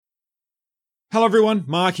Hello everyone,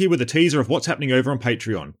 Mark here with a teaser of what's happening over on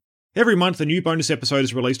Patreon. Every month a new bonus episode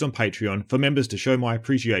is released on Patreon for members to show my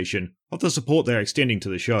appreciation of the support they are extending to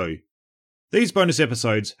the show. These bonus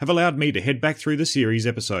episodes have allowed me to head back through the series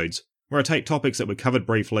episodes, where I take topics that were covered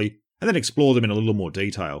briefly and then explore them in a little more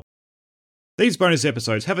detail. These bonus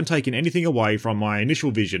episodes haven't taken anything away from my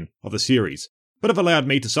initial vision of the series, but have allowed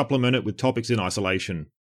me to supplement it with topics in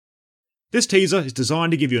isolation. This teaser is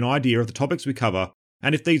designed to give you an idea of the topics we cover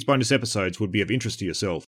and if these bonus episodes would be of interest to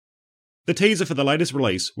yourself. The teaser for the latest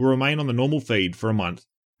release will remain on the normal feed for a month,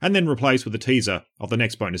 and then replaced with the teaser of the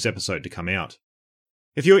next bonus episode to come out.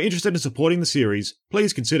 If you are interested in supporting the series,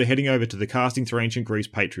 please consider heading over to the Casting Through Ancient Greece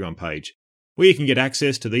Patreon page, where you can get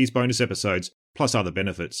access to these bonus episodes, plus other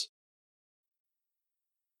benefits.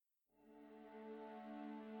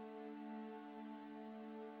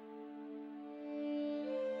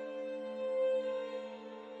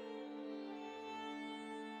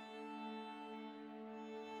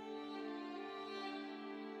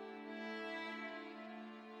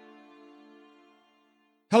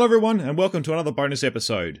 Hello everyone, and welcome to another bonus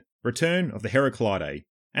episode, Return of the Heracleidae,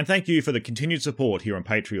 and thank you for the continued support here on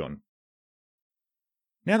Patreon.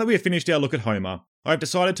 Now that we have finished our look at Homer, I have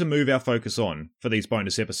decided to move our focus on, for these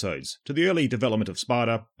bonus episodes, to the early development of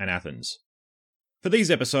Sparta and Athens. For these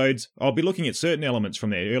episodes, I'll be looking at certain elements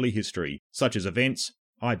from their early history, such as events,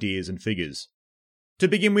 ideas, and figures. To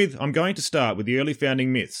begin with, I'm going to start with the early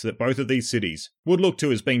founding myths that both of these cities would look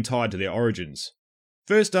to as being tied to their origins.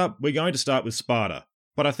 First up, we're going to start with Sparta,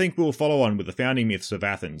 but I think we'll follow on with the founding myths of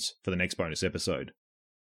Athens for the next bonus episode.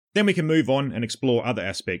 Then we can move on and explore other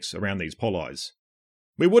aspects around these polis.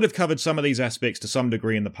 We would have covered some of these aspects to some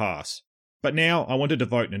degree in the past, but now I want to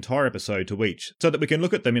devote an entire episode to each so that we can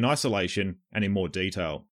look at them in isolation and in more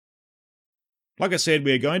detail. Like I said,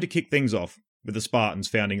 we are going to kick things off with the Spartans'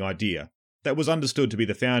 founding idea that was understood to be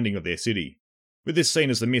the founding of their city, with this seen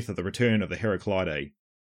as the myth of the return of the Heracleidae.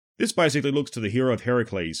 This basically looks to the hero of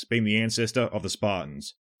Heracles being the ancestor of the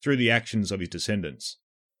Spartans, through the actions of his descendants.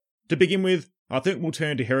 To begin with, I think we'll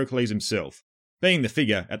turn to Heracles himself, being the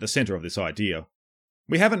figure at the centre of this idea.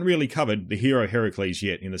 We haven't really covered the hero Heracles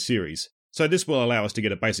yet in the series, so this will allow us to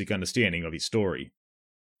get a basic understanding of his story.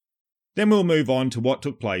 Then we'll move on to what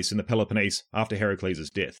took place in the Peloponnese after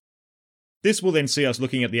Heracles' death. This will then see us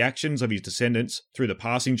looking at the actions of his descendants through the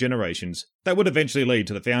passing generations that would eventually lead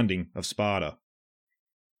to the founding of Sparta.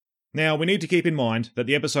 Now, we need to keep in mind that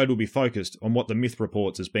the episode will be focused on what the myth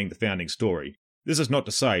reports as being the founding story. This is not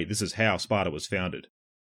to say this is how Sparta was founded.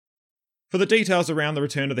 For the details around the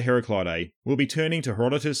return of the Heracleidae, we'll be turning to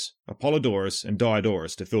Herodotus, Apollodorus, and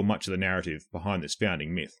Diodorus to fill much of the narrative behind this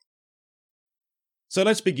founding myth. So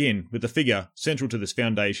let's begin with the figure central to this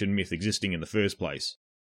foundation myth existing in the first place,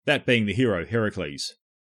 that being the hero Heracles.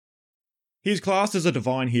 He is classed as a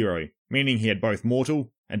divine hero, meaning he had both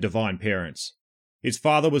mortal and divine parents. His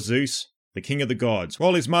father was Zeus, the king of the gods,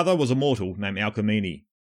 while his mother was a mortal named Alcmene.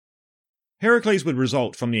 Heracles would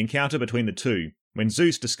result from the encounter between the two, when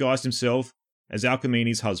Zeus disguised himself as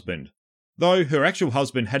Alcmene's husband, though her actual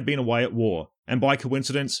husband had been away at war, and by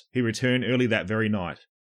coincidence he returned early that very night.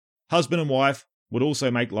 Husband and wife would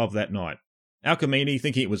also make love that night, Alcmene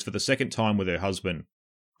thinking it was for the second time with her husband.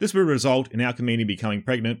 This would result in Alcmene becoming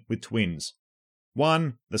pregnant with twins,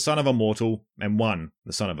 one the son of a mortal, and one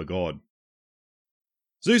the son of a god.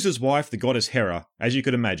 Zeus's wife, the goddess Hera, as you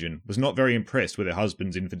could imagine, was not very impressed with her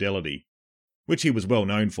husband's infidelity, which he was well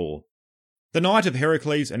known for. The night of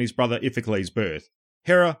Heracles and his brother Iphicles' birth,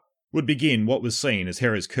 Hera would begin what was seen as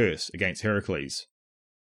Hera's curse against Heracles.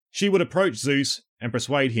 She would approach Zeus and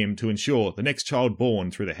persuade him to ensure the next child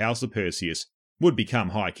born through the house of Perseus would become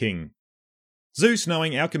High King. Zeus,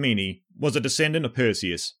 knowing Alcmene was a descendant of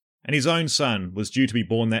Perseus, and his own son was due to be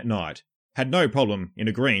born that night, had no problem in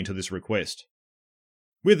agreeing to this request.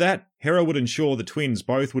 With that, Hera would ensure the twins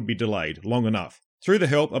both would be delayed long enough, through the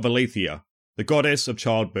help of Aletheia, the goddess of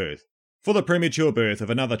childbirth, for the premature birth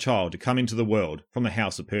of another child to come into the world from the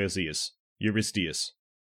house of Perseus, Eurystheus.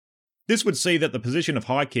 This would see that the position of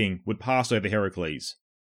High King would pass over Heracles.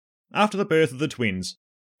 After the birth of the twins,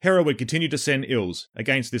 Hera would continue to send ills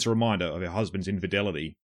against this reminder of her husband's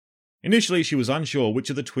infidelity. Initially, she was unsure which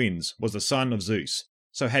of the twins was the son of Zeus,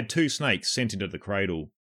 so had two snakes sent into the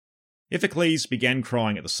cradle. Iphicles began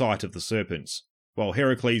crying at the sight of the serpents, while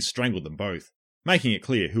Heracles strangled them both, making it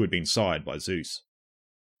clear who had been sired by Zeus.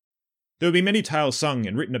 There would be many tales sung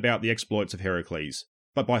and written about the exploits of Heracles,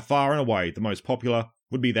 but by far and away the most popular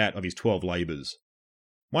would be that of his 12 labours.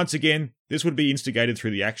 Once again, this would be instigated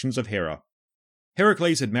through the actions of Hera.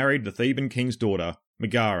 Heracles had married the Theban king's daughter,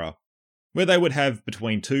 Megara, where they would have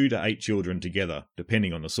between 2 to 8 children together,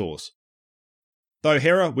 depending on the source. though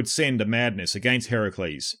Hera would send a madness against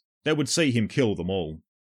Heracles that would see him kill them all.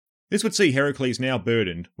 This would see Heracles now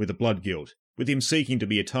burdened with a blood guilt, with him seeking to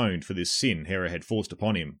be atoned for this sin Hera had forced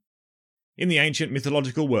upon him. In the ancient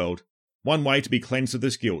mythological world, one way to be cleansed of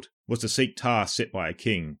this guilt was to seek tasks set by a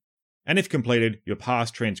king, and if completed, your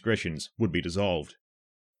past transgressions would be dissolved.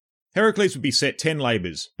 Heracles would be set 10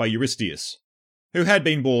 labours by Eurystheus, who had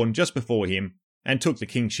been born just before him and took the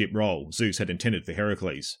kingship role Zeus had intended for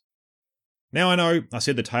Heracles. Now I know I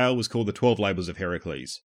said the tale was called the 12 Labours of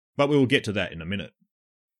Heracles, but we will get to that in a minute.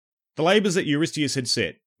 The labours that Eurystheus had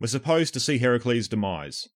set were supposed to see Heracles'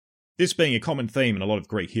 demise, this being a common theme in a lot of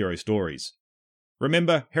Greek hero stories.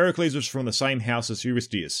 Remember, Heracles was from the same house as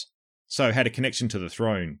Eurystheus, so had a connection to the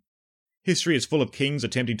throne. History is full of kings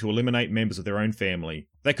attempting to eliminate members of their own family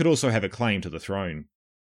that could also have a claim to the throne.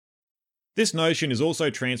 This notion is also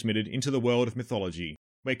transmitted into the world of mythology,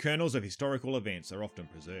 where kernels of historical events are often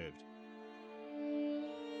preserved.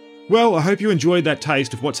 Well, I hope you enjoyed that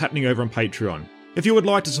taste of what's happening over on Patreon. If you would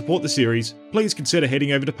like to support the series, please consider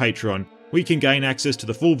heading over to Patreon, where you can gain access to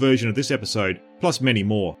the full version of this episode, plus many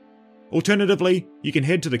more. Alternatively, you can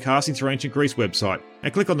head to the Casting Through Ancient Greece website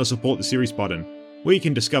and click on the Support the Series button, where you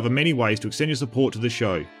can discover many ways to extend your support to the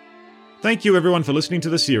show. Thank you everyone for listening to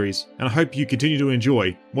the series, and I hope you continue to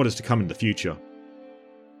enjoy what is to come in the future.